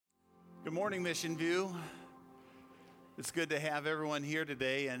Good morning, Mission View. It's good to have everyone here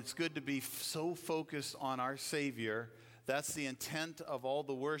today, and it's good to be so focused on our Savior. That's the intent of all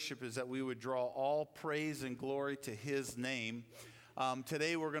the worship, is that we would draw all praise and glory to His name.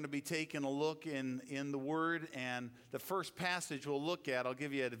 Today we're going to be taking a look in the Word, and the first passage we'll look at, I'll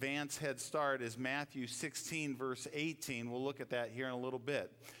give you an advance head start, is Matthew 16, verse 18. We'll look at that here in a little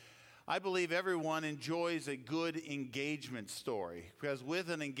bit. I believe everyone enjoys a good engagement story, because with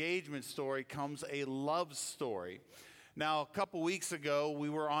an engagement story comes a love story. Now, a couple weeks ago, we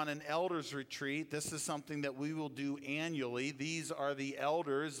were on an elders retreat. This is something that we will do annually. These are the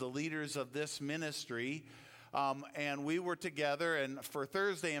elders, the leaders of this ministry. And we were together, and for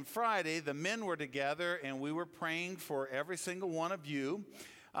Thursday and Friday, the men were together, and we were praying for every single one of you.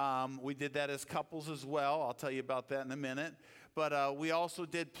 We did that as couples as well. I'll tell you about that in a minute. But we also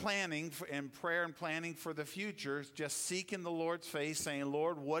did planning and prayer and planning for the future, just seeking the Lord's face, saying,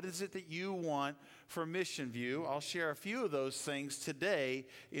 Lord, what is it that you want for Mission View? I'll share a few of those things today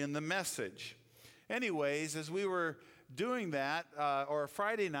in the message. Anyways, as we were doing that, or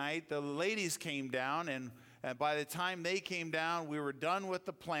Friday night, the ladies came down, and by the time they came down, we were done with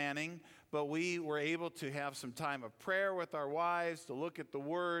the planning, but we were able to have some time of prayer with our wives, to look at the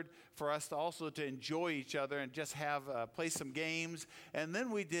Word, for us to also to enjoy each other and just have play some games. And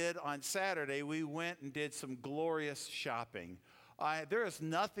then we did, on Saturday, we went and did some glorious shopping. There is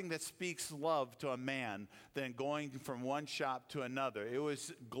nothing that speaks love to a man than going from one shop to another. It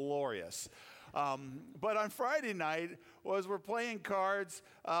was glorious. But on Friday night, as we're playing cards,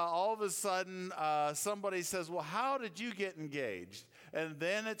 all of a sudden somebody says, well, how did you get engaged? And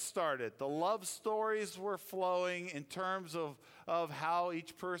then it started. The love stories were flowing in terms of how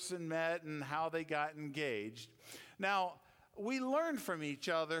each person met and how they got engaged. Now, we learn from each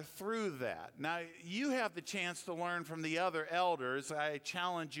other through that. Now, you have the chance to learn from the other elders. I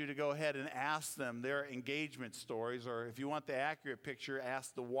challenge you to go ahead and ask them their engagement stories, or if you want the accurate picture,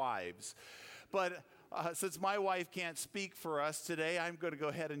 ask the wives. But since my wife can't speak for us today, I'm going to go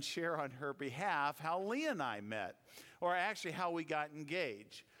ahead and share on her behalf how Leah and I met, or actually how we got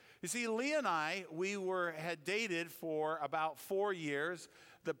engaged. You see, Leah and I, had dated for about 4 years.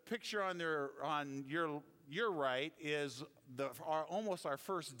 The picture on your right is almost our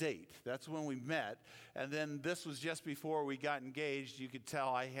first date. That's when we met. And then this was just before we got engaged. You could tell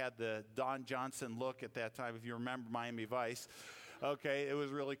I had the Don Johnson look at that time, if you remember Miami Vice. Okay, it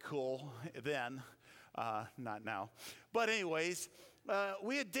was really cool then. Not now. But anyways,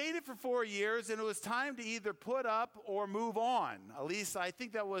 we had dated for 4 years, and it was time to either put up or move on. At least I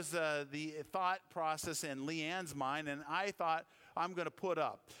think that was the thought process in Leanne's mind, and I thought, I'm going to put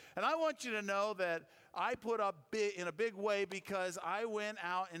up. And I want you to know that I put up in a big way, because I went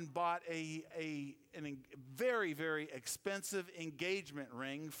out and bought a very, very expensive engagement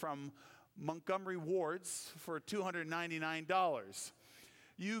ring from Montgomery Ward's for $299.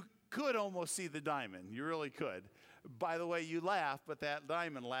 You could almost see the diamond. You really could. By the way, you laugh, but that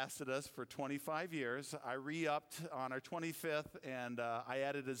diamond lasted us for 25 years. I re-upped on our 25th, and I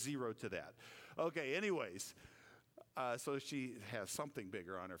added a 0 to that. Okay, anyways. So she has something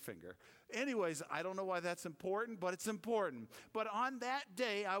bigger on her finger. Anyways, I don't know why that's important, but it's important. But on that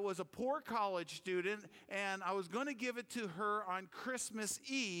day, I was a poor college student, and I was going to give it to her on Christmas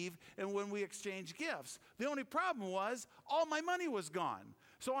Eve, and when we exchanged gifts. The only problem was all my money was gone.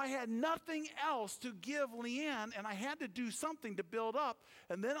 So I had nothing else to give Leanne, and I had to do something to build up.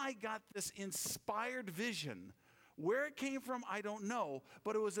 And then I got this inspired vision. Where it came from, I don't know,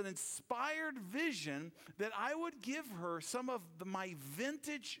 but it was an inspired vision that I would give her some of my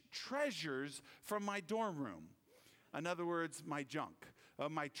vintage treasures from my dorm room. In other words, my junk,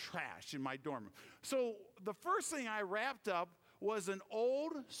 my trash in my dorm room. So the first thing I wrapped up was an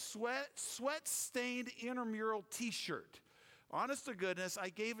old sweat-stained intramural T-shirt. Honest to goodness, I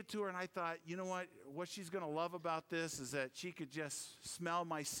gave it to her, and I thought, you know what she's going to love about this is that she could just smell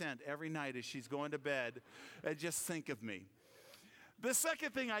my scent every night as she's going to bed and just think of me. The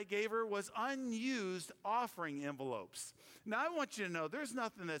second thing I gave her was unused offering envelopes. Now, I want you to know there's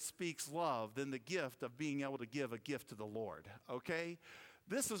nothing that speaks love than the gift of being able to give a gift to the Lord, okay?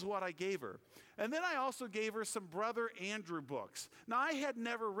 This is what I gave her. And then I also gave her some Brother Andrew books. Now, I had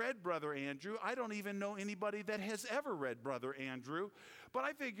never read Brother Andrew. I don't even know anybody that has ever read Brother Andrew. But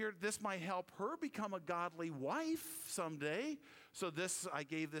I figured this might help her become a godly wife someday. So I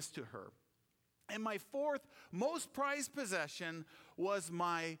gave this to her. And my fourth most prized possession was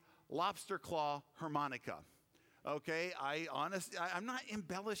my lobster claw harmonica. Okay, I'm not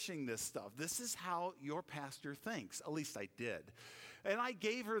embellishing this stuff. This is how your pastor thinks. At least I did. And I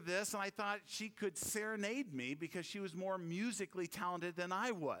gave her this, and I thought she could serenade me because she was more musically talented than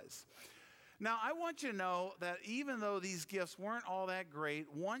I was. Now, I want you to know that even though these gifts weren't all that great,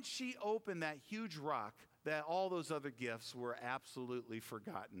 once she opened that huge rock, that all those other gifts were absolutely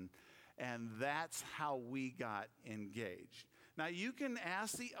forgotten. And that's how we got engaged. Now, you can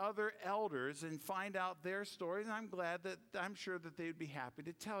ask the other elders and find out their stories, and I'm sure that they'd be happy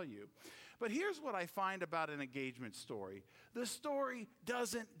to tell you. But here's what I find about an engagement story. The story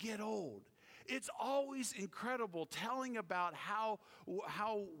doesn't get old. It's always incredible telling about how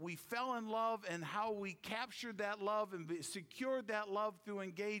we fell in love and how we captured that love and secured that love through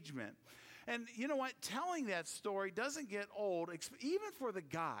engagement. And you know what? Telling that story doesn't get old, even for the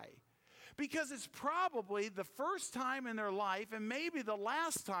guy. Because it's probably the first time in their life and maybe the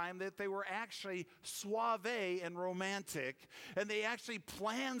last time that they were actually suave and romantic and they actually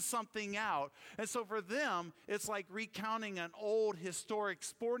planned something out. And so for them, it's like recounting an old historic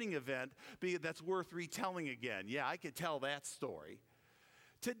sporting event that's worth retelling again. Yeah, I could tell that story.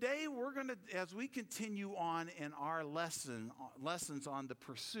 Today, we're going to, as we continue on in our lessons on the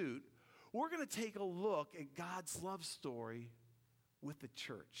pursuit, we're going to take a look at God's love story with the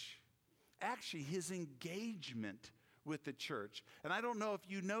church. Actually, his engagement with the church. And I don't know if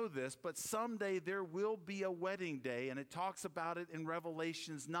you know this, but someday there will be a wedding day, and it talks about it in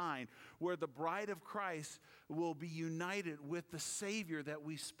Revelations 9, where the bride of Christ will be united with the Savior that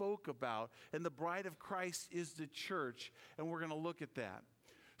we spoke about. And the bride of Christ is the church, and we're going to look at that.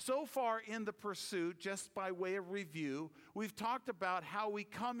 So far in the pursuit, just by way of review, we've talked about how we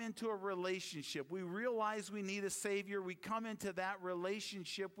come into a relationship. We realize we need a Savior. We come into that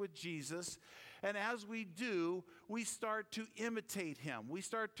relationship with Jesus. And as we do, we start to imitate him. We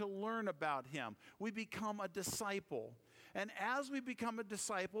start to learn about him. We become a disciple. And as we become a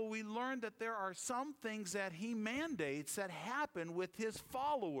disciple, we learn that there are some things that he mandates that happen with his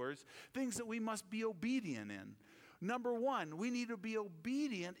followers, things that we must be obedient in. Number one, we need to be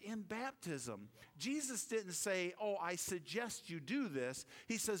obedient in baptism. Jesus didn't say, oh, I suggest you do this.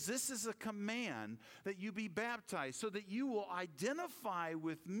 He says, this is a command that you be baptized so that you will identify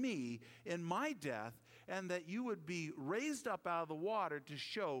with me in my death and that you would be raised up out of the water to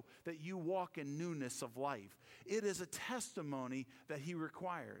show that you walk in newness of life. It is a testimony that he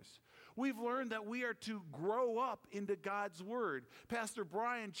requires. We've learned that we are to grow up into God's word. Pastor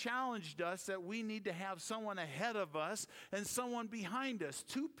Brian challenged us that we need to have someone ahead of us and someone behind us,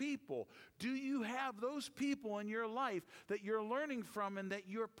 two people. Do you have those people in your life that you're learning from and that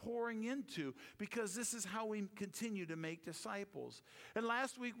you're pouring into? Because this is how we continue to make disciples. And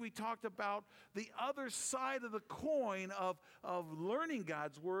last week we talked about the other side of the coin of learning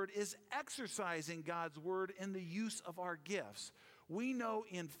God's word is exercising God's word in the use of our gifts. We know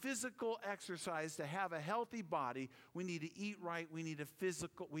in physical exercise, to have a healthy body, we need to eat right. We need to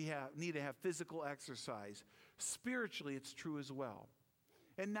have physical exercise. Spiritually, it's true as well.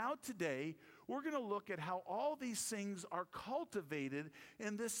 And now today, we're going to look at how all these things are cultivated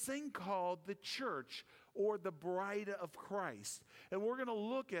in this thing called the church or the bride of Christ. And we're going to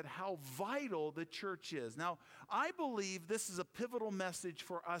look at how vital the church is. Now, I believe this is a pivotal message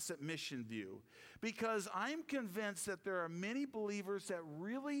for us at Mission View because I'm convinced that there are many believers that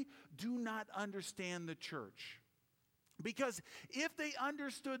really do not understand the church. Because if they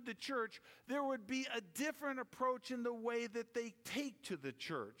understood the church, there would be a different approach in the way that they take to the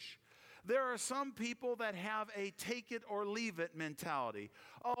church. There are some people that have a take it or leave it mentality.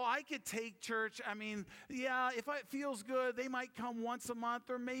 Oh, I could take church. I mean, yeah, if it feels good, they might come once a month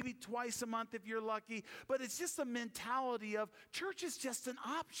or maybe twice a month if you're lucky. But it's just a mentality of church is just an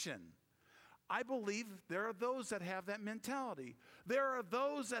option. I believe there are those that have that mentality. There are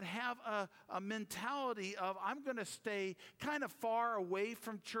those that have a mentality of I'm going to stay kind of far away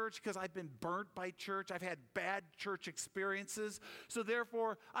from church because I've been burnt by church. I've had bad church experiences. So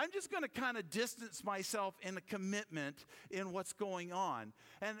therefore, I'm just going to kind of distance myself in a commitment in what's going on.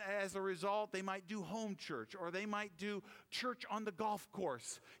 And as a result, they might do home church or they might do church on the golf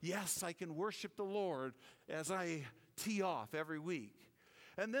course. Yes, I can worship the Lord as I tee off every week.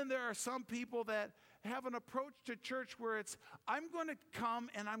 And then there are some people that have an approach to church where it's, I'm going to come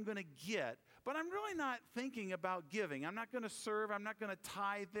and I'm going to get, but I'm really not thinking about giving. I'm not going to serve. I'm not going to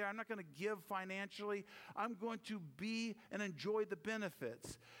tithe there. I'm not going to give financially. I'm going to be and enjoy the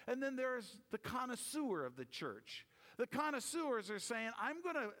benefits. And then there's the connoisseur of the church. The connoisseurs are saying,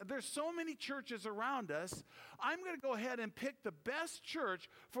 there's so many churches around us, I'm going to go ahead and pick the best church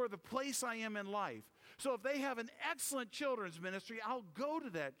for the place I am in life. So if they have an excellent children's ministry, I'll go to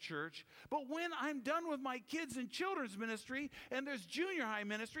that church. But when I'm done with my kids in children's ministry and there's junior high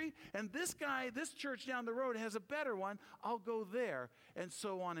ministry and this church down the road has a better one, I'll go there, and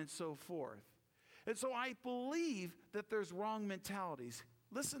so on and so forth. And so I believe that there's wrong mentalities.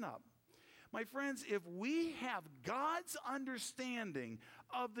 Listen up. My friends, if we have God's understanding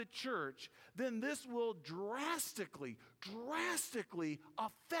of the church, then this will drastically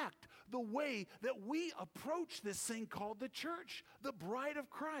affect the way that we approach this thing called the church, the bride of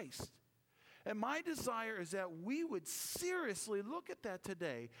Christ. And my desire is that we would seriously look at that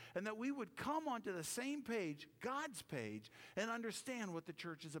today and that we would come onto the same page, God's page, and understand what the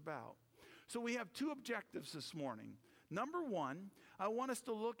church is about. So we have two objectives this morning. Number one, I want us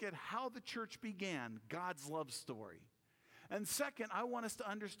to look at how the church began, God's love story. And second, I want us to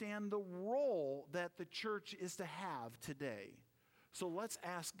understand the role that the church is to have today. So let's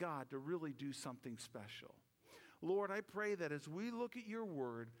ask God to really do something special. Lord, I pray that as we look at your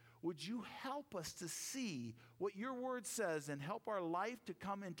word, would you help us to see what your word says and help our life to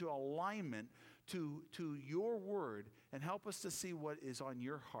come into alignment to your word and help us to see what is on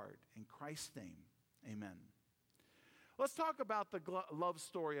your heart. In Christ's name, amen. Let's talk about the love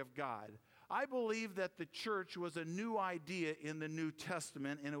story of God. I believe that the church was a new idea in the New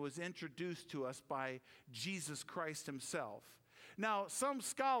Testament, and it was introduced to us by Jesus Christ himself. Now, some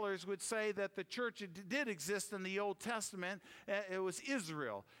scholars would say that the church did exist in the Old Testament. It was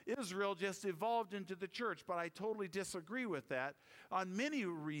Israel. Israel just evolved into the church, but I totally disagree with that for many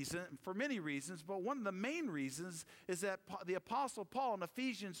reasons. But one of the main reasons is that the Apostle Paul in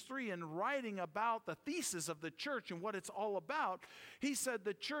Ephesians 3, in writing about the thesis of the church and what it's all about, he said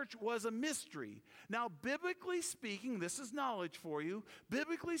the church was a mystery. Now, biblically speaking, this is knowledge for you,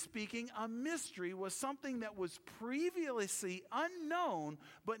 biblically speaking, a mystery was something that was previously unknown,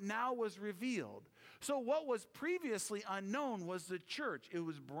 but now was revealed. So what was previously unknown was the church. It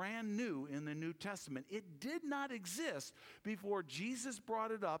was brand new in the New Testament. It did not exist before Jesus brought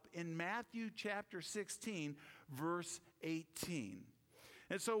it up in Matthew chapter 16, verse 18.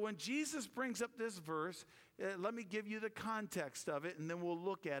 And so when Jesus brings up this verse, let me give you the context of it, and then we'll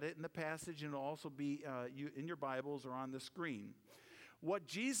look at it in the passage, and it'll also be in your Bibles or on the screen. What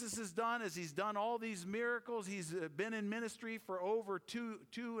Jesus has done is he's done all these miracles. He's been in ministry for over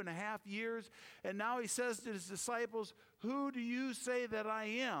two and a half years. And now he says to his disciples, "Who do you say that I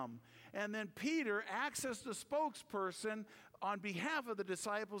am?" And then Peter acts as the spokesperson on behalf of the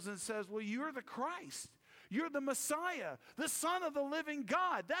disciples and says, "Well, you're the Christ. You're the Messiah, the Son of the living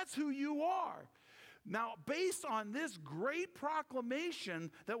God. That's who you are." Now, based on this great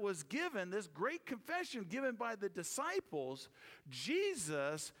proclamation that was given, this great confession given by the disciples,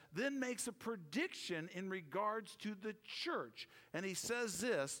 Jesus then makes a prediction in regards to the church. And he says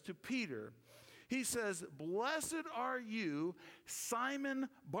this to Peter. He says, "Blessed are you, Simon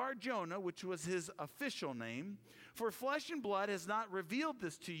Bar-Jonah," which was his official name, "for flesh and blood has not revealed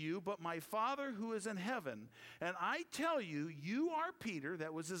this to you, but my Father who is in heaven. And I tell you, you are Peter,"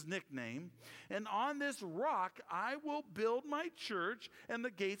 that was his nickname, "and on this rock I will build my church, and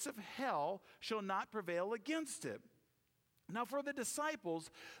the gates of hell shall not prevail against it." Now, for the disciples,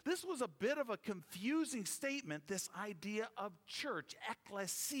 this was a bit of a confusing statement, this idea of church,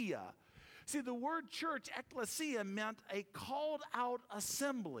 ecclesia. See, the word church, ecclesia, meant a called out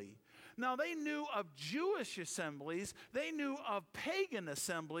assembly. Now, they knew of Jewish assemblies, they knew of pagan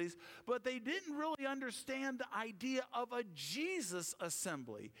assemblies, but they didn't really understand the idea of a Jesus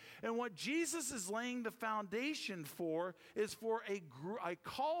assembly. And what Jesus is laying the foundation for is for a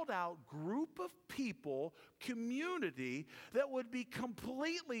called out group of people, community, that would be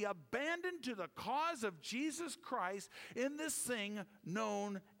completely abandoned to the cause of Jesus Christ in this thing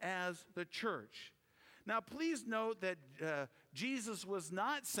known as the church. Now, please note that Jesus was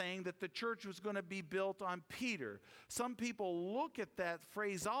not saying that the church was going to be built on Peter. Some people look at that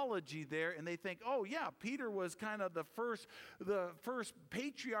phraseology there and they think, oh yeah, Peter was kind of the first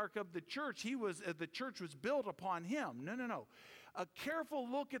patriarch of the church. The church was built upon him. No. A careful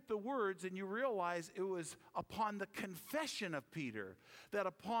look at the words and you realize it was upon the confession of Peter, that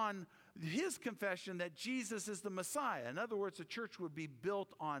upon his confession that Jesus is the Messiah. In other words, the church would be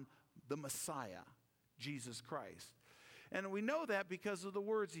built on the Messiah, Jesus Christ. And we know that because of the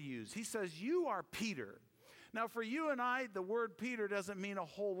words he used. He says, "You are Peter." Now, for you and I, the word Peter doesn't mean a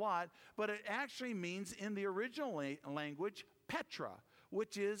whole lot, but it actually means in the original language, Petra,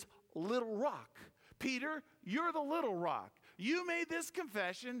 which is little rock. Peter, you're the little rock. You made this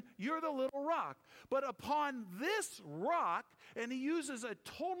confession. You're the little rock. But upon this rock, and he uses a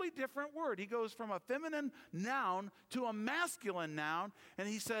totally different word. He goes from a feminine noun to a masculine noun, and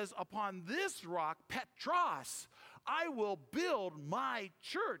he says, upon this rock, Petros, I will build my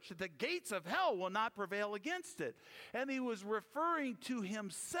church. The gates of hell will not prevail against it. And he was referring to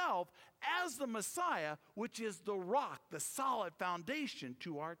himself as the Messiah, which is the rock, the solid foundation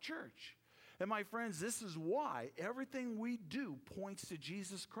to our church. And my friends, this is why everything we do points to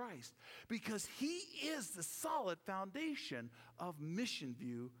Jesus Christ, because he is the solid foundation of Mission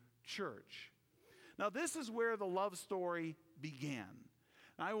View Church. Now, this is where the love story began.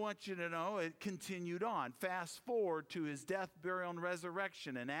 I want you to know it continued on. Fast forward to his death, burial, and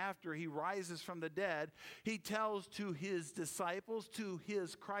resurrection. And after he rises from the dead, he tells to his disciples, to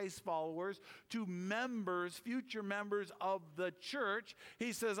his Christ followers, to members, future members of the church,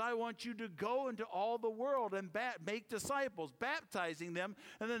 he says, I want you to go into all the world and make disciples, baptizing them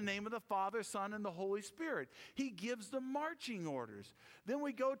in the name of the Father, Son, and the Holy Spirit. He gives them marching orders. Then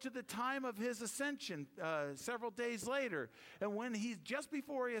we go to the time of his ascension several days later. And when he's just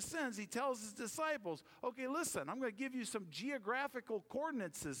before he ascends, he tells his disciples, okay, listen, I'm going to give you some geographical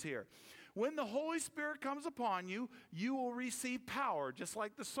coordinates here. When the Holy Spirit comes upon you, you will receive power, just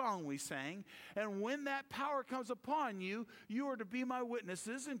like the song we sang. And when that power comes upon you, you are to be my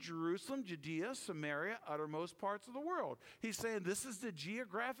witnesses in Jerusalem, Judea, Samaria, uttermost parts of the world. He's saying this is the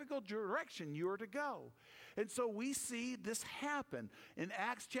geographical direction you are to go. And so we see this happen. In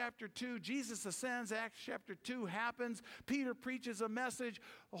Acts chapter 2, Jesus ascends. Acts chapter 2 happens. Peter preaches a message.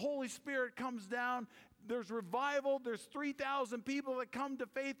 The Holy Spirit comes down. There's revival. There's 3,000 people that come to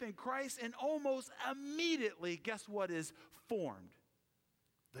faith in Christ. And almost immediately, guess what is formed?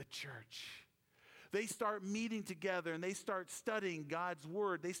 The church. They start meeting together and they start studying God's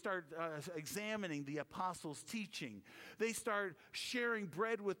word. They start examining the apostles' teaching. They start sharing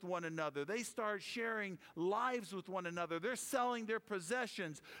bread with one another. They start sharing lives with one another. They're selling their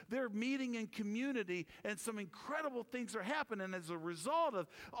possessions. They're meeting in community, and some incredible things are happening. And as a result of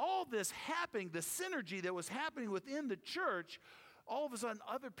all this happening, the synergy that was happening within the church, all of a sudden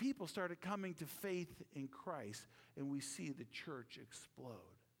other people started coming to faith in Christ, and we see the church explode.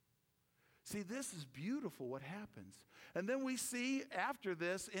 See, this is beautiful what happens. And then we see after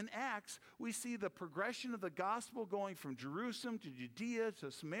this in Acts, we see the progression of the gospel going from Jerusalem to Judea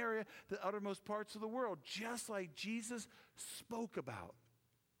to Samaria, the uttermost parts of the world, just like Jesus spoke about.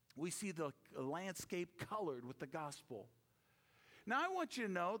 We see the landscape colored with the gospel. Now, I want you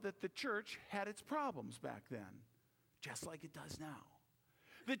to know that the church had its problems back then, just like it does now.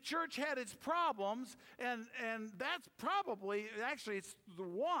 The church had its problems, and that's probably, actually, it's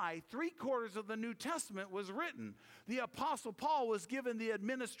why 3/4 of the New Testament was written. The Apostle Paul was given the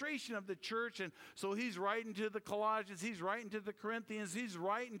administration of the church, and so he's writing to the Colossians, he's writing to the Corinthians, he's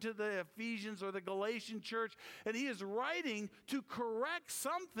writing to the Ephesians or the Galatian church, and he is writing to correct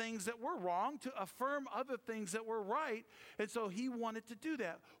some things that were wrong, to affirm other things that were right, and so he wanted to do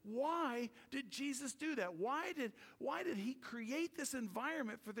that. Why did Jesus do that? Why did he create this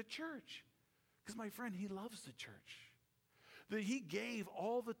environment for the church? Because, my friend, he loves the church. That he gave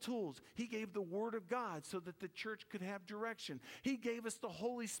all the tools. He gave the Word of God so that the church could have direction. He gave us the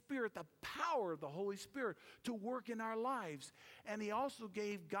Holy Spirit, the power of the Holy Spirit to work in our lives. And he also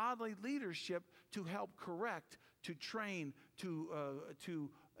gave godly leadership to help correct, to train, to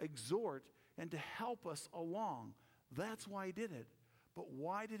exhort, and to help us along. That's why he did it. But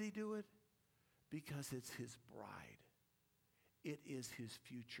why did he do it? Because it's his bride. It is his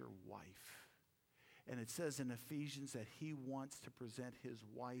future wife. And it says in Ephesians that he wants to present his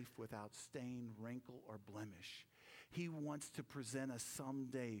wife without stain, wrinkle, or blemish. He wants to present us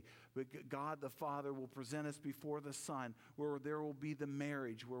someday. God the Father will present us before the Son, where there will be the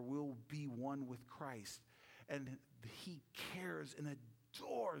marriage, where we'll be one with Christ. And he cares and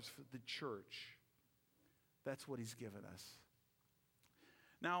adores for the church. That's what he's given us.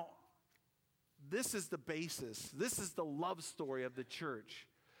 Now, this is the basis. This is the love story of the church.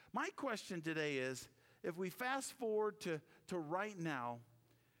 My question today is, if we fast forward to right now,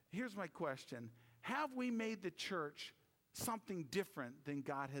 here's my question. Have we made the church something different than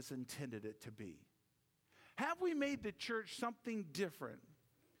God has intended it to be? Have we made the church something different?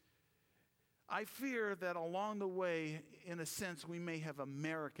 I fear that along the way, in a sense, we may have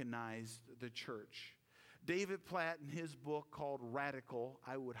Americanized the church. David Platt, in his book called Radical,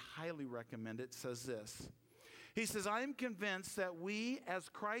 I would highly recommend it, says this. He says, I am convinced that we, as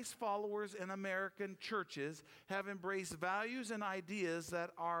Christ followers in American churches, have embraced values and ideas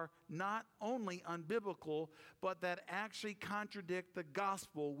that are not only unbiblical, but that actually contradict the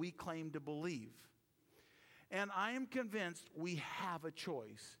gospel we claim to believe. and I am convinced we have a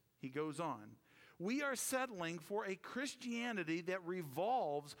choice. He goes on. We are settling for a Christianity that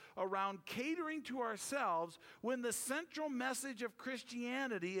revolves around catering to ourselves when the central message of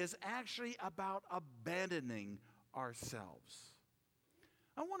Christianity is actually about abandoning ourselves.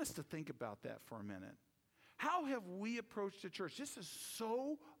 I want us to think about that for a minute. How have we approached the church? This is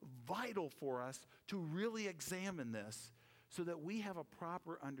so vital for us to really examine this so that we have a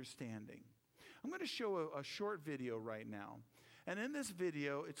proper understanding. I'm going to show a short video right now. And in this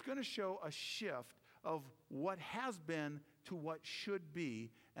video, it's going to show a shift of what has been to what should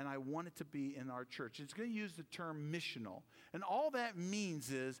be, and I want it to be in our church. It's going to use the term missional. And all that means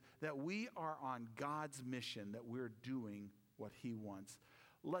is that we are on God's mission, that we're doing what He wants.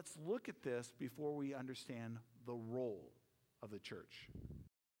 Let's look at this before we understand the role of the church.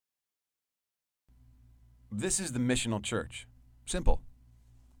 This is the missional church. Simple.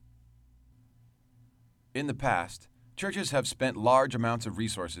 In the past, churches have spent large amounts of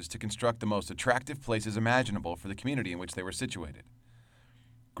resources to construct the most attractive places imaginable for the community in which they were situated.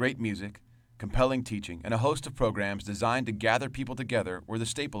 Great music, compelling teaching, and a host of programs designed to gather people together were the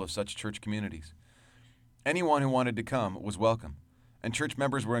staple of such church communities. Anyone who wanted to come was welcome, and church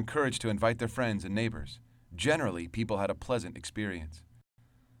members were encouraged to invite their friends and neighbors. Generally, people had a pleasant experience.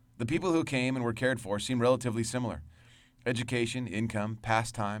 The people who came and were cared for seemed relatively similar. Education, income,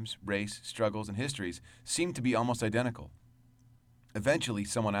 pastimes, race, struggles, and histories seemed to be almost identical. Eventually,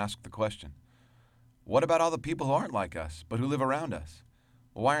 someone asked the question, what about all the people who aren't like us, but who live around us?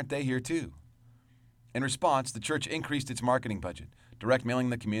 Why aren't they here too? In response, the church increased its marketing budget, direct mailing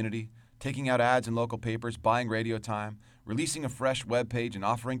the community, taking out ads in local papers, buying radio time, releasing a fresh web page, and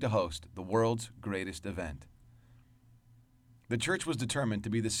offering to host the world's greatest event. The church was determined to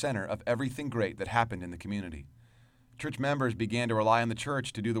be the center of everything great that happened in the community. Church members began to rely on the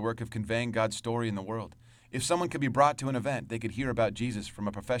church to do the work of conveying God's story in the world. If someone could be brought to an event, they could hear about Jesus from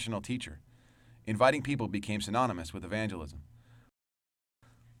a professional teacher. Inviting people became synonymous with evangelism.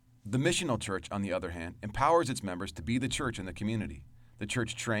 The missional church, on the other hand, empowers its members to be the church in the community. The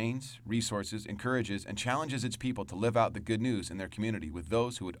church trains, resources, encourages, and challenges its people to live out the good news in their community with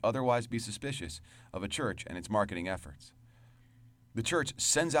those who would otherwise be suspicious of a church and its marketing efforts. The church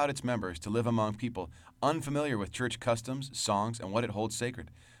sends out its members to live among people unfamiliar with church customs, songs, and what it holds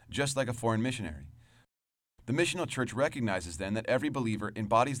sacred, just like a foreign missionary. The missional church recognizes then that every believer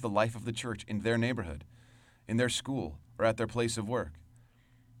embodies the life of the church in their neighborhood, in their school, or at their place of work.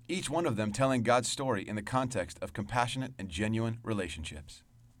 Each one of them telling God's story in the context of compassionate and genuine relationships.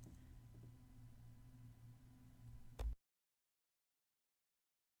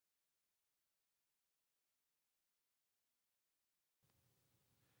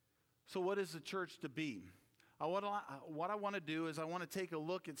 So what is the church to be? What I want to do is I want to take a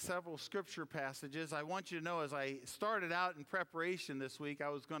look at several scripture passages. I want you to know, as I started out in preparation this week, I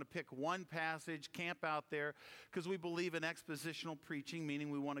was going to pick one passage, camp out there, because we believe in expositional preaching,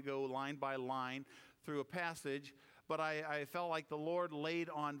 meaning we want to go line by line through a passage. But I felt like the Lord laid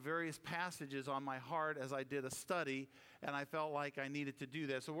on various passages on my heart as I did a study, and I felt like I needed to do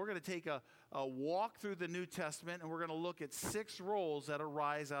that. So we're going to take a walk through the New Testament, and we're going to look at 6 roles that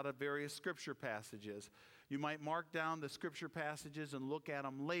arise out of various scripture passages. You might mark down the scripture passages and look at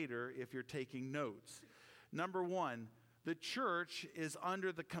them later if you're taking notes. Number 1, the church is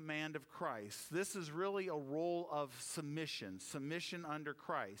under the command of Christ. This is really a role of submission under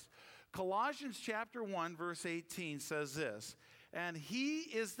Christ. Colossians chapter 1, verse 18 says this, and He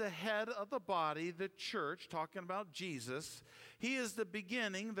is the head of the body, the church, talking about Jesus. He is the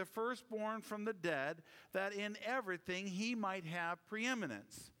beginning, the firstborn from the dead, that in everything He might have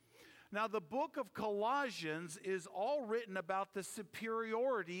preeminence. Now, the book of Colossians is all written about the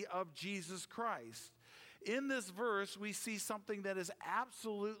superiority of Jesus Christ. In this verse, we see something that is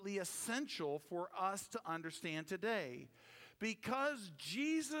absolutely essential for us to understand today. Because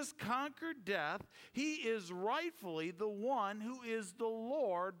Jesus conquered death, He is rightfully the one who is the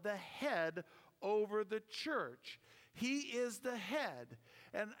Lord, the head over the church. He is the head.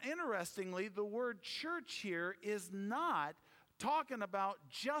 And interestingly, the word church here is not talking about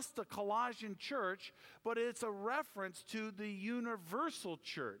just the Colossian church, but it's a reference to the universal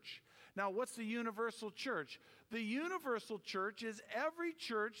church. Now, what's the universal church? The universal church is every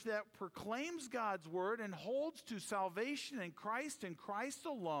church that proclaims God's word and holds to salvation in Christ and Christ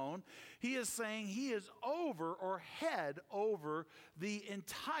alone. He is saying He is over or head over the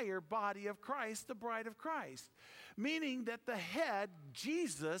entire body of Christ, the bride of Christ. meaning that the head,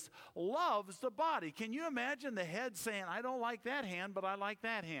 Jesus, loves the body. Can you imagine the head saying, I don't like that hand, but I like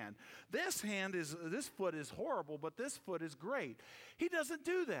that hand. This foot is horrible, but this foot is great. He doesn't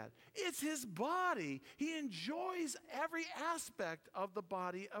do that. It's his body. He enjoys every aspect of the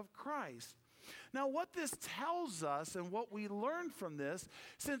body of Christ. Now, what this tells us and what we learn from this,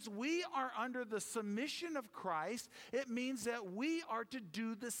 since we are under the submission of Christ, it means that we are to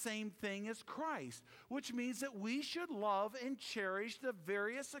do the same thing as Christ, which means that we should love and cherish the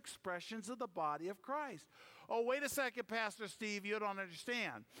various expressions of the body of Christ. Oh, wait a second, Pastor Steve, you don't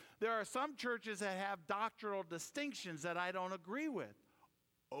understand. There are some churches that have doctrinal distinctions that I don't agree with.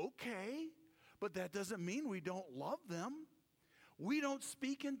 Okay, but that doesn't mean we don't love them. We don't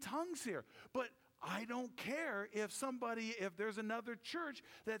speak in tongues here, but I don't care if there's another church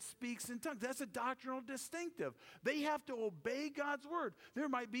that speaks in tongues. That's a doctrinal distinctive. They have to obey God's word. There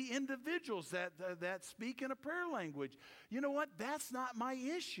might be individuals that speak in a prayer language. You know what? That's not my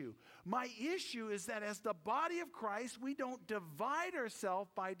issue. My issue is that as the body of Christ, we don't divide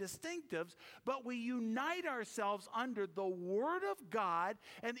ourselves by distinctives, but we unite ourselves under the word of God,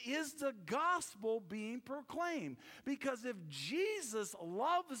 and is the gospel being proclaimed. Because if Jesus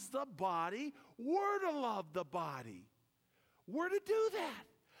loves the body, we're to love the body. We're to do that.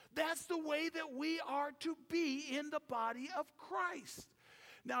 That's the way that we are to be in the body of Christ.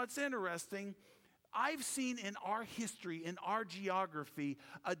 Now, it's interesting. I've seen in our history, in our geography,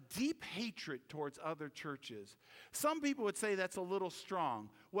 a deep hatred towards other churches. Some people would say that's a little strong.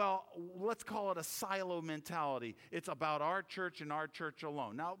 Well, let's call it a silo mentality. It's about our church and our church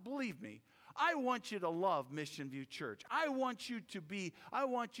alone. Now, believe me, I want you to love Mission View Church. I want you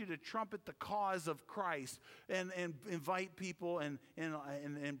to trumpet the cause of Christ and invite people and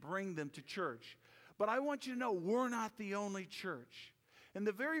bring them to church. But I want you to know we're not the only church. In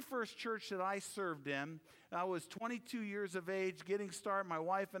the very first church that I served in, I was 22 years of age, getting started, my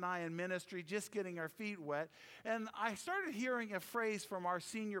wife and I in ministry, just getting our feet wet. And I started hearing a phrase from our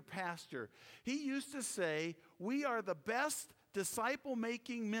senior pastor. He used to say, we are the best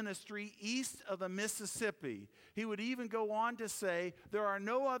disciple-making ministry east of the Mississippi. He would even go on to say, there are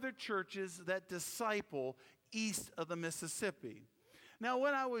no other churches that disciple east of the Mississippi. Now,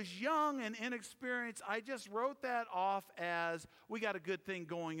 when I was young and inexperienced, I just wrote that off as, we got a good thing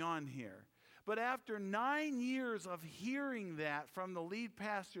going on here. But after 9 years of hearing that from the lead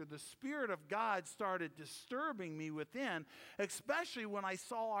pastor, the Spirit of God started disturbing me within, especially when I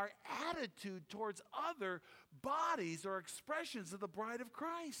saw our attitude towards other bodies or expressions of the bride of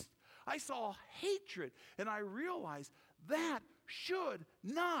Christ. I saw hatred, and I realized that should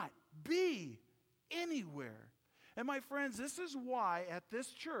not be anywhere. And my friends, this is why at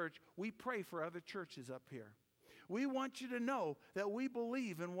this church we pray for other churches up here. We want you to know that we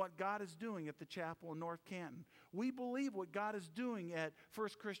believe in what God is doing at the chapel in North Canton. We believe what God is doing at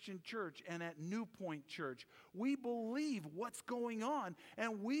First Christian Church and at New Point Church. We believe what's going on,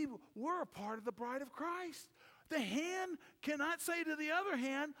 and we're a part of the bride of Christ. The hand cannot say to the other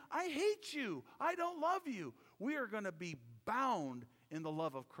hand, I hate you, I don't love you. We are going to be bound in the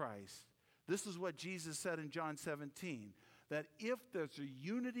love of Christ. This is what Jesus said in John 17, that if there's a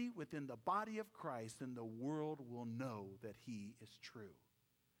unity within the body of Christ, then the world will know that he is true.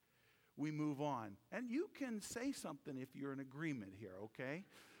 We move on. And you can say something if you're in agreement here, okay?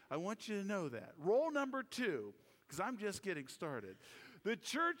 I want you to know that. Role number 2, because I'm just getting started. The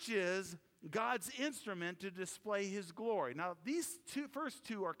church is God's instrument to display his glory. Now, these first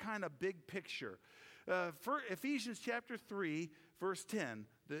two are kind of big picture. For Ephesians chapter 3, verse 10,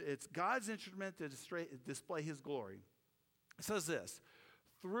 it's God's instrument to display his glory. It says this,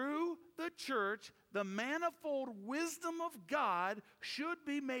 through the church, the manifold wisdom of God should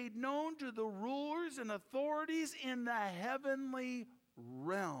be made known to the rulers and authorities in the heavenly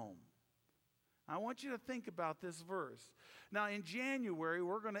realm. I want you to think about this verse. Now, in January,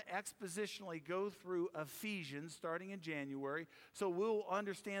 we're going to expositionally go through Ephesians starting in January, so we'll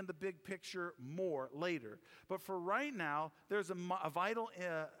understand the big picture more later. But for right now, there's a vital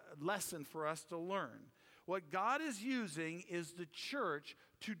lesson for us to learn. What God is using is the church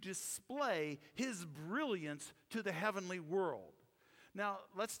to display his brilliance to the heavenly world. Now,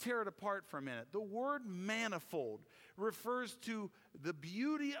 let's tear it apart for a minute. The word manifold refers to the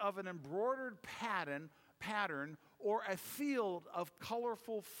beauty of an embroidered pattern or a field of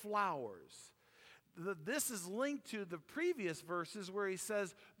colorful flowers. This is linked to the previous verses where he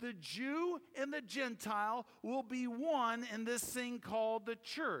says, the Jew and the Gentile will be one in this thing called the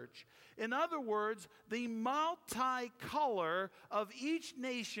church. In other words, the multicolor of each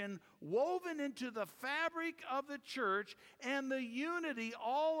nation woven into the fabric of the church, and the unity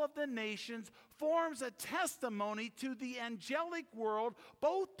all of the nations forms a testimony to the angelic world,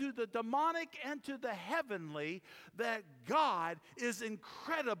 both to the demonic and to the heavenly, that God is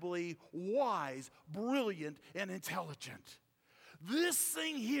incredibly wise, brilliant, and intelligent. This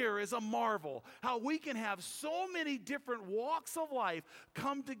thing here is a marvel, how we can have so many different walks of life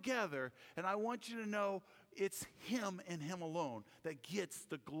come together. And I want you to know it's Him and Him alone that gets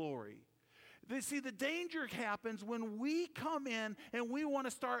the glory. See, the danger happens when we come in and we want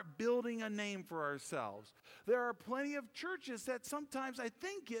to start building a name for ourselves. There are plenty of churches that sometimes I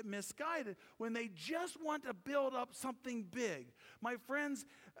think get misguided when they just want to build up something big. My friends,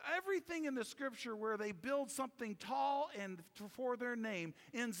 everything in the Scripture where they build something tall and for their name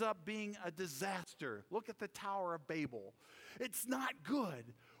ends up being a disaster. Look at the Tower of Babel. It's not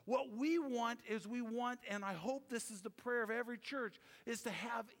good. What we want, and I hope this is the prayer of every church, is to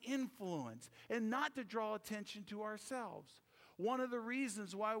have influence and not to draw attention to ourselves. One of the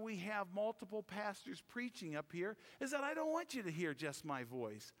reasons why we have multiple pastors preaching up here is that I don't want you to hear just my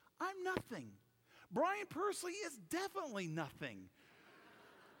voice. I'm nothing. Brian Pursley is definitely nothing.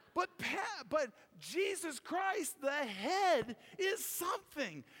 But Jesus Christ, the head, is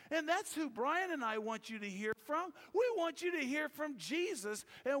something. And that's who Brian and I want you to hear from. We want you to hear from Jesus,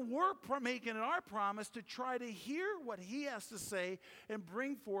 and we're making it our promise to try to hear what He has to say and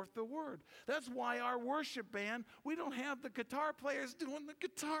bring forth the word. That's why our worship band, we don't have the guitar players doing the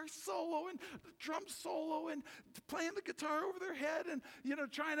guitar solo and the drum solo and playing the guitar over their head and,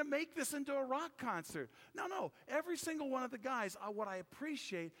 trying to make this into a rock concert. No. Every single one of the guys, what I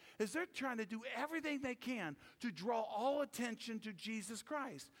appreciate is they're trying to do everything they can to draw all attention to Jesus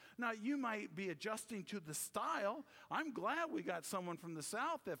Christ. Now, you might be adjusting to the style. I'm glad we got someone from the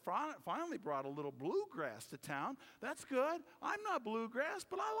South that finally brought a little bluegrass to town. That's good. I'm not bluegrass,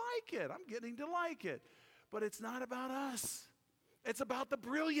 but I like it. I'm getting to like it. But it's not about us. It's about the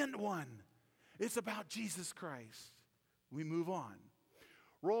brilliant one. It's about Jesus Christ. We move on.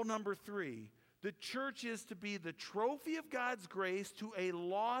 Role number 3. The church is to be the trophy of God's grace to a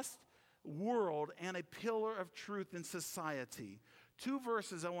lost world and a pillar of truth in society. 2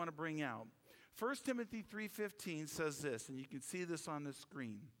 verses I want to bring out. 1 Timothy 3:15 says this, and you can see this on the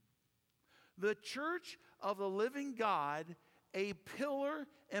screen. The church of the living God, a pillar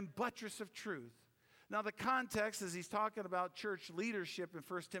and buttress of truth. Now, the context is he's talking about church leadership in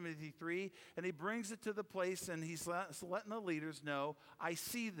 1 Timothy 3, and he brings it to the place, and he's letting the leaders know, I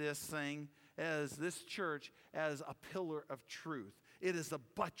see this thing as this church as a pillar of truth. It is a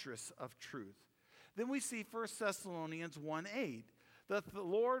buttress of truth. Then we see 1 Thessalonians 1:8. That the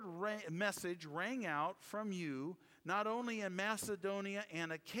Lord message rang out from you, not only in Macedonia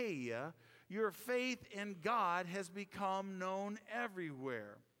and Achaia, your faith in God has become known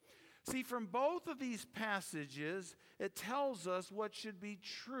everywhere. See, from both of these passages, it tells us what should be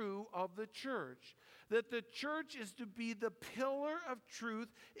true of the church. That the church is to be the pillar of truth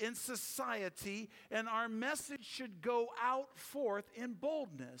in society, and our message should go out forth in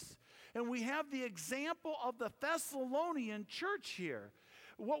boldness. And we have the example of the Thessalonian church here.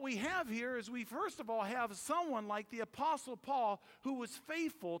 What we have here is we first of all have someone like the Apostle Paul who was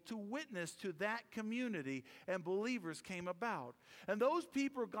faithful to witness to that community, and believers came about. And those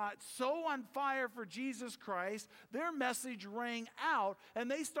people got so on fire for Jesus Christ, their message rang out,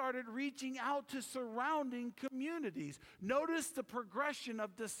 and they started reaching out to surrounding communities. Notice the progression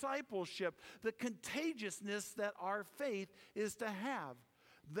of discipleship, the contagiousness that our faith is to have.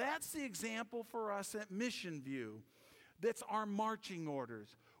 That's the example for us at Mission View. That's our marching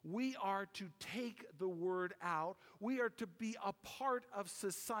orders. We are to take the word out. We are to be a part of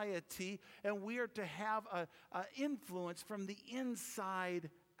society, and we are to have an influence from the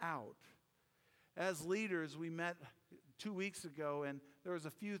inside out. As leaders, we met 2 weeks ago, and there was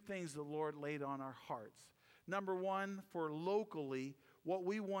a few things the Lord laid on our hearts. Number 1, for locally, what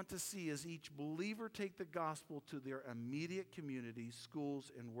we want to see is each believer take the gospel to their immediate communities,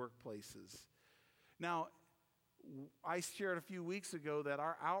 schools, and workplaces. Now, I shared a few weeks ago that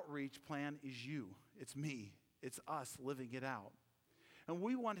our outreach plan is you. It's me. It's us living it out. And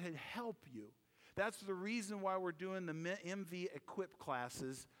we want to help you. That's the reason why we're doing the MV Equip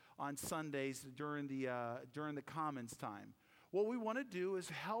classes on Sundays during the Commons time. What we want to do is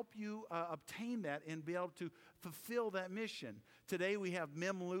help you obtain that and be able to fulfill that mission. Today we have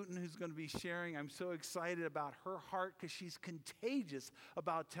Mim Luton who's going to be sharing. I'm so excited about her heart because she's contagious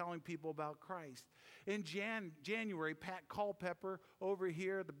about telling people about Christ. In January, Pat Culpepper over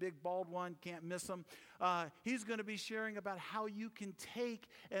here, the big bald one, can't miss him. He's going to be sharing about how you can take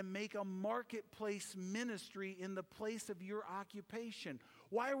and make a marketplace ministry in the place of your occupation.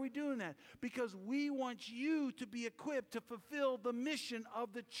 Why are we doing that? Because we want you to be equipped to fulfill the mission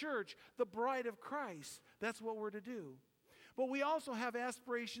of the church, the bride of Christ. That's what we're to do. But we also have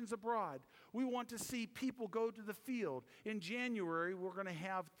aspirations abroad. We want to see people go to the field. In January, we're going to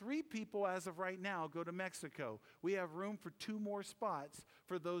have 3 people as of right now go to Mexico. We have room for 2 more spots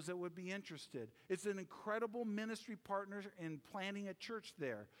for those that would be interested. It's an incredible ministry partner in planting a church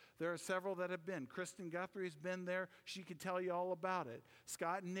there. There are several that have been. Kristen Guthrie has been there. She can tell you all about it.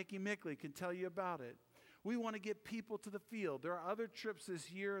 Scott and Nikki Mickley can tell you about it. We want to get people to the field. There are other trips this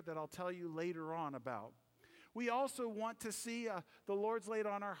year that I'll tell you later on about. We also want to see, the Lord's laid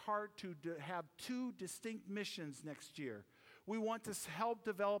on our heart to have 2 distinct missions next year. We want to help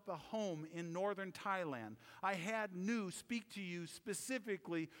develop a home in northern Thailand. I had Nu speak to you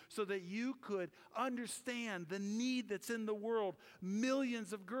specifically so that you could understand the need that's in the world.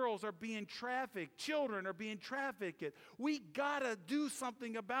 Millions of girls are being trafficked. Children are being trafficked. We got to do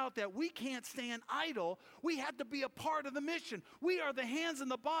something about that. We can't stand idle. We have to be a part of the mission. We are the hands in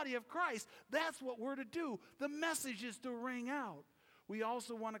the body of Christ. That's what we're to do. The message is to ring out. We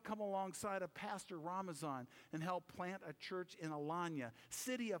also want to come alongside of Pastor Ramazan and help plant a church in Alanya,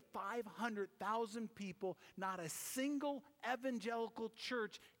 city of 500,000 people, not a single evangelical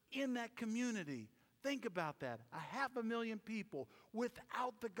church in that community. Think about that, 500,000 people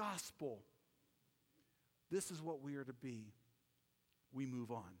without the gospel. This is what we are to be. We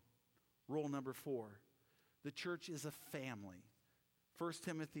move on. Rule number 4, the church is a family. 1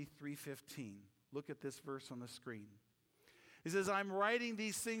 Timothy 3:15. Look at this verse on the screen. He says, I'm writing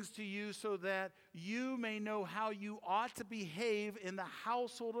these things to you so that you may know how you ought to behave in the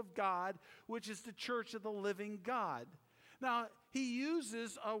household of God, which is the church of the living God. Now, he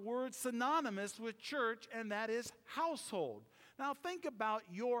uses a word synonymous with church, and that is household. Now, think about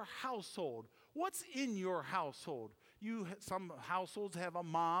your household. What's in your household? Some households have a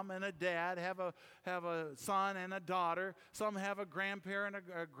mom and a dad, have a son and a daughter. Some have a grandparent,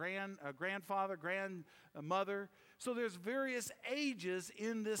 a grandfather, grandmother. So there's various ages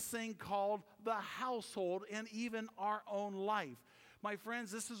in this thing called the household and even our own life. My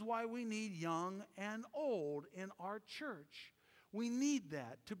friends, this is why we need young and old in our church. We need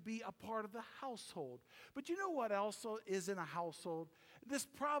that to be a part of the household. But you know what else is in a household? This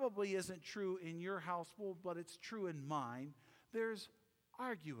probably isn't true in your household, but it's true in mine. There's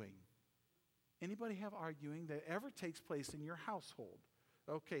arguing. Anybody have arguing that ever takes place in your household?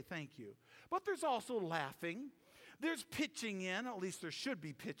 Okay, thank you. But there's also laughing. There's pitching in, at least there should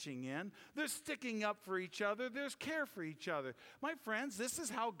be pitching in. There's sticking up for each other. There's care for each other. My friends, this is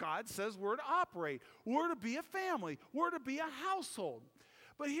how God says we're to operate. We're to be a family. We're to be a household.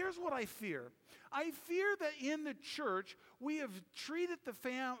 But here's what I fear. I fear that in the church, we have treated the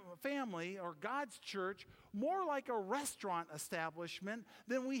family or God's church more like a restaurant establishment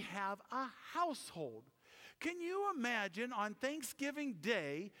than we have a household. Can you imagine on Thanksgiving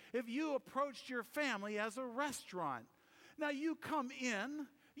Day if you approached your family as a restaurant? Now you come in,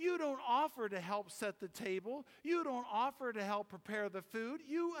 you don't offer to help set the table, you don't offer to help prepare the food,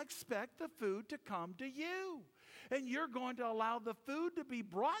 you expect the food to come to you. And you're going to allow the food to be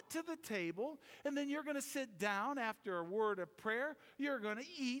brought to the table, and then you're going to sit down after a word of prayer. You're going to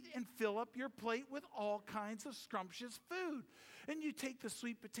eat and fill up your plate with all kinds of scrumptious food. And you take the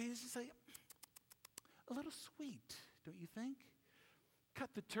sweet potatoes and say, a little sweet, don't you think? Cut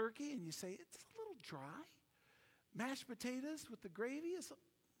the turkey and you say, it's a little dry. Mashed potatoes with the gravy,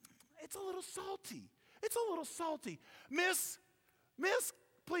 it's a little salty. It's a little salty. Miss,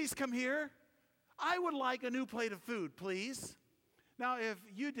 please come here. I would like a new plate of food, please. Now, if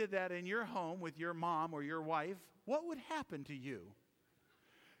you did that in your home with your mom or your wife, what would happen to you?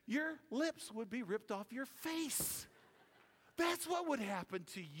 Your lips would be ripped off your face. That's what would happen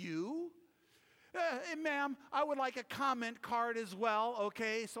to you. Ma'am, I would like a comment card as well,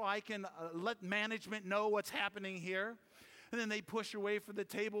 okay, so I can let management know what's happening here. And then they push away from the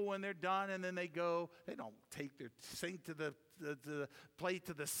table when they're done, and then they go. They don't take their sink to the plate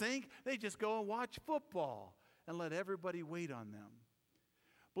to the sink. They just go and watch football and let everybody wait on them.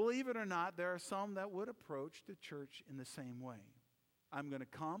 Believe it or not, there are some that would approach the church in the same way. I'm going to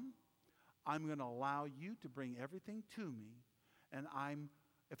come. I'm going to allow you to bring everything to me, and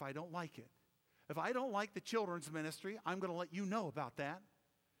if I don't like it, if I don't like the children's ministry, I'm going to let you know about that.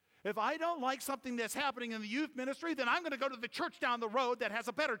 If I don't like something that's happening in the youth ministry, then I'm going to go to the church down the road that has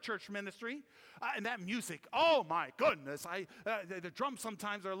a better church ministry. And that music, oh my goodness, the drums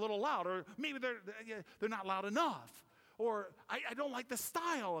sometimes are a little loud, or maybe they're not loud enough. Or I don't like the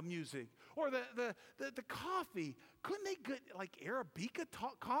style of music. Or the coffee. Couldn't they get like Arabica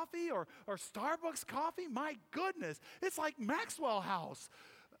coffee or Starbucks coffee? My goodness, it's like Maxwell House.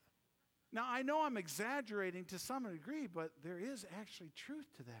 Now, I know I'm exaggerating to some degree, but there is actually truth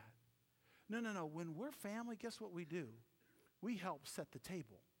to that. No. When we're family, guess what we do? We help set the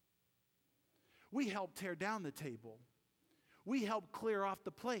table. We help tear down the table. We help clear off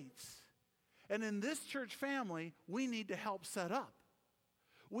the plates. And in this church family, we need to help set up.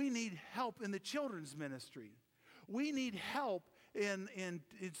 We need help in the children's ministry. We need help in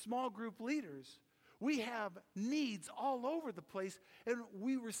small group leaders. We have needs all over the place, and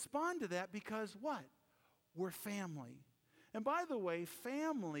we respond to that because what? We're family. And by the way,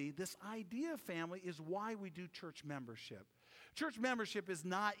 family, this idea of family is why we do church membership. Church membership is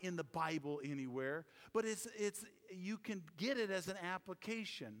not in the Bible anywhere, but it's you can get it as an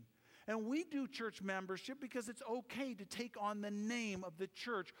application. And we do church membership because it's okay to take on the name of the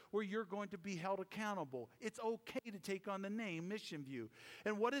church where you're going to be held accountable. It's okay to take on the name Mission View.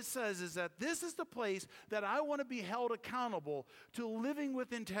 And what it says is that this is the place that I want to be held accountable to living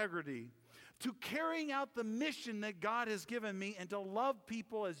with integrity, to carrying out the mission that God has given me, and to love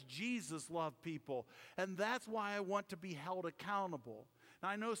people as Jesus loved people. And that's why I want to be held accountable. Now,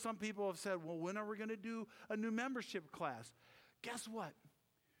 I know some people have said, well, when are we going to do a new membership class? Guess what?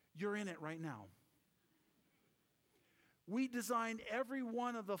 You're in it right now. We designed every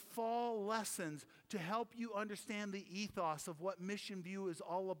one of the fall lessons to help you understand the ethos of what Mission View is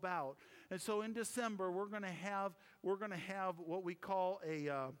all about. And so in December, we're going to have what we call a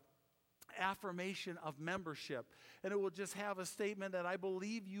affirmation of membership. And it will just have a statement that I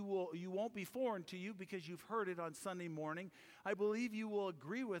believe you won't be foreign to you because you've heard it on Sunday morning. I believe you will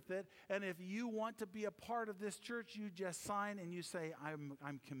agree with it. And if you want to be a part of this church, you just sign and you say,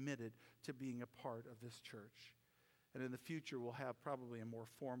 I'm committed to being a part of this church. And in the future, we'll have probably a more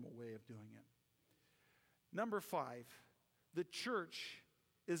formal way of doing it. Number 5, the church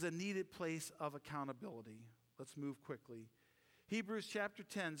is a needed place of accountability. Let's move quickly. Hebrews chapter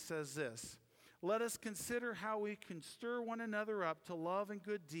 10 says this, let us consider how we can stir one another up to love and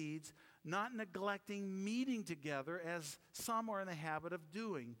good deeds, not neglecting meeting together as some are in the habit of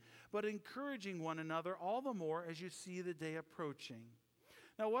doing, but encouraging one another all the more as you see the day approaching.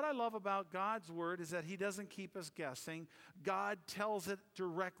 Now, what I love about God's word is that he doesn't keep us guessing. God tells it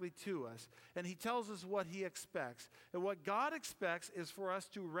directly to us, and he tells us what he expects. And what God expects is for us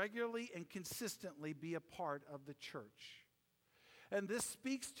to regularly and consistently be a part of the church. And this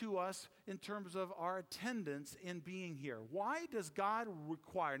speaks to us in terms of our attendance in being here. Why does God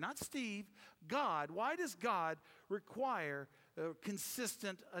require, not Steve, God, why does God require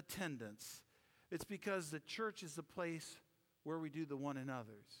consistent attendance? It's because the church is the place where we do the one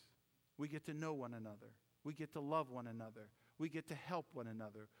another's. We get to know one another. We get to love one another. We get to help one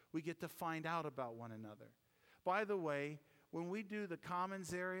another. We get to find out about one another. By the way, when we do the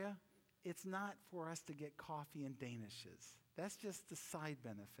commons area, it's not for us to get coffee and danishes. That's just the side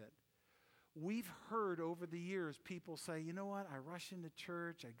benefit. We've heard over the years people say, you know what, I rush into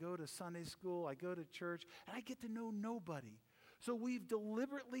church, I go to Sunday school, I go to church, and I get to know nobody. So we've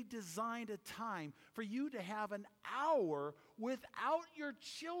deliberately designed a time for you to have an hour without your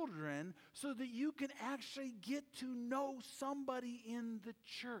children so that you can actually get to know somebody in the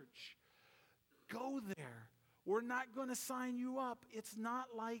church. Go there. We're not going to sign you up. It's not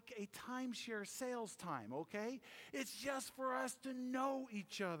like a timeshare sales time, okay? It's just for us to know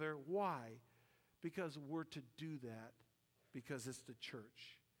each other. Why? Because we're to do that because it's the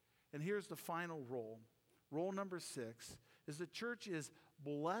church. And here's the final role. Role number 6 is the church is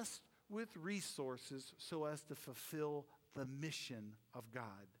blessed with resources so as to fulfill the mission of God.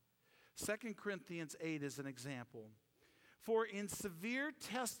 2 Corinthians 8 is an example. For in severe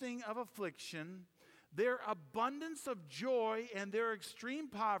testing of affliction, their abundance of joy and their extreme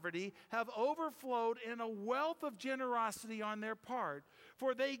poverty have overflowed in a wealth of generosity on their part.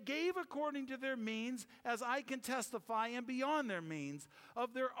 For they gave according to their means, as I can testify, and beyond their means,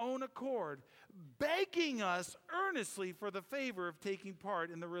 of their own accord, begging us earnestly for the favor of taking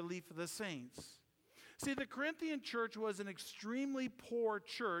part in the relief of the saints. See, the Corinthian church was an extremely poor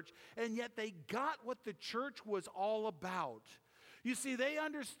church, and yet they got what the church was all about. You see, they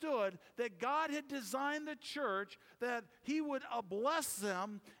understood that God had designed the church, that He would bless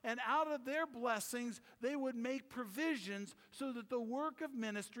them, and out of their blessings, they would make provisions so that the work of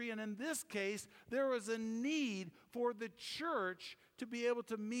ministry, and in this case, there was a need for the church to be able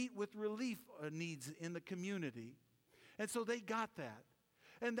to meet with relief needs in the community. And so they got that.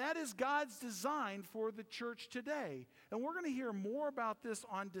 And that is God's design for the church today. And we're going to hear more about this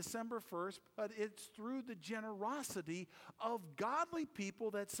on December 1st, but it's through the generosity of godly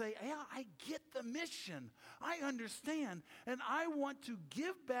people that say, yeah, I get the mission. I understand. And I want to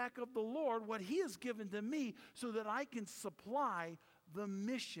give back of the Lord what He has given to me so that I can supply the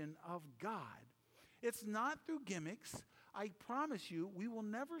mission of God. It's not through gimmicks. I promise you, we will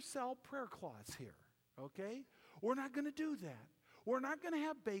never sell prayer cloths here, okay? We're not going to do that. We're not going to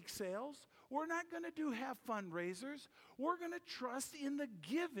have bake sales. We're not going to have fundraisers. We're going to trust in the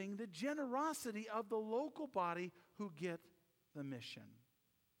giving, the generosity of the local body who get the mission.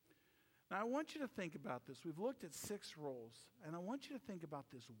 Now, I want you to think about this. We've looked at 6 roles, and I want you to think about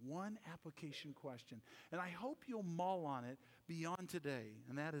this one application question. And I hope you'll mull on it beyond today,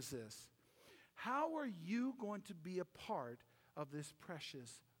 and that is this. How are you going to be a part of this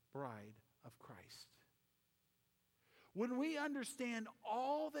precious bride of Christ? When we understand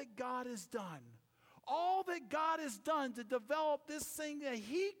all that God has done to develop this thing that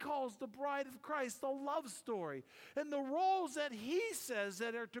He calls the bride of Christ, the love story, and the roles that He says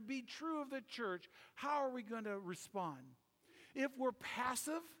that are to be true of the church, how are we going to respond? If we're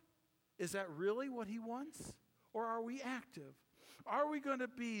passive, is that really what He wants? Or are we active? Are we going to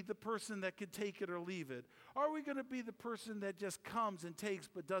be the person that can take it or leave it? Are we going to be the person that just comes and takes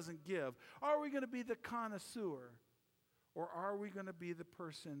but doesn't give? Are we going to be the connoisseur? Or are we going to be the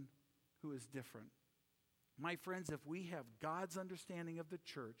person who is different? My friends, if we have God's understanding of the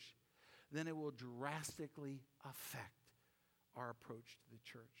church, then it will drastically affect our approach to the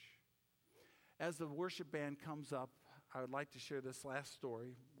church. As the worship band comes up, I would like to share this last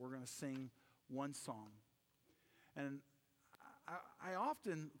story. We're going to sing one song. And I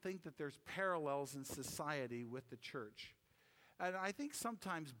often think that there's parallels in society with the church. And I think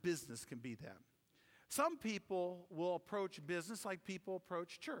sometimes business can be that. Some people will approach business like people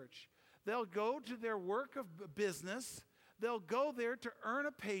approach church. They'll go to their work of business, they'll go there to earn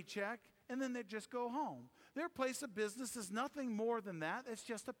a paycheck, and then they just go home. Their place of business is nothing more than that. It's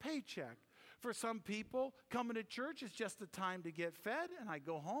just a paycheck. For some people, coming to church is just a time to get fed, and I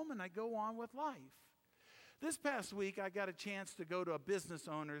go home and I go on with life. This past week, I got a chance to go to a business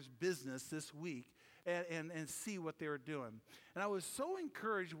owner's business this week and see what they were doing. And I was so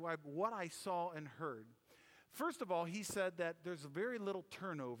encouraged by what I saw and heard. First of all, he said that there's very little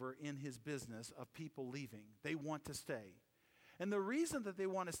turnover in his business of people leaving. They want to stay. And the reason that they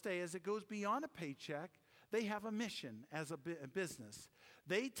want to stay is it goes beyond a paycheck. They have a mission as a business.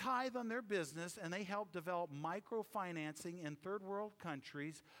 They tithe on their business, and they help develop microfinancing in third world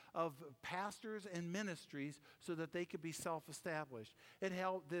countries of pastors and ministries so that they could be self-established.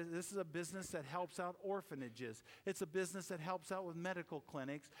 This is a business that helps out orphanages. It's a business that helps out with medical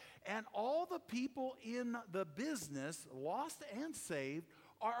clinics. And all the people in the business, lost and saved,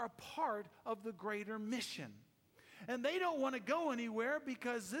 are a part of the greater mission. And they don't want to go anywhere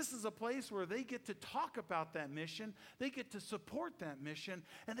because this is a place where they get to talk about that mission, they get to support that mission,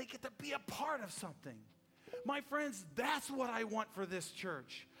 and they get to be a part of something. My friends, that's what I want for this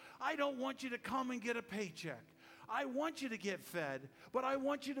church. I don't want you to come and get a paycheck. I want you to get fed, but I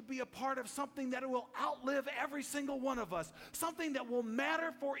want you to be a part of something that will outlive every single one of us, something that will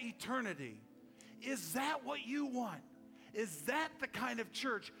matter for eternity. Is that what you want? Is that the kind of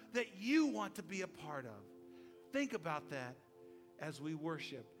church that you want to be a part of? Think about that as we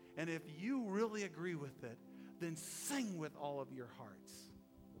worship. And if you really agree with it, then sing with all of your hearts.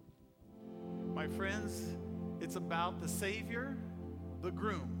 My friends, it's about the Savior, the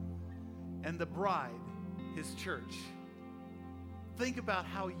groom, and the bride, His church. Think about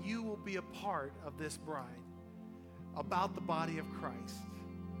how you will be a part of this bride, about the body of Christ.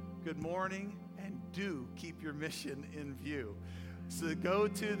 Good morning, and do keep your mission in view. So go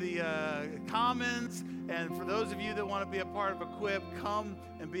to the Commons, and for those of you that want to be a part of Equip, come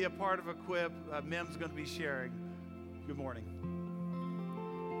and be a part of Equip. Mem's going to be sharing. Good morning.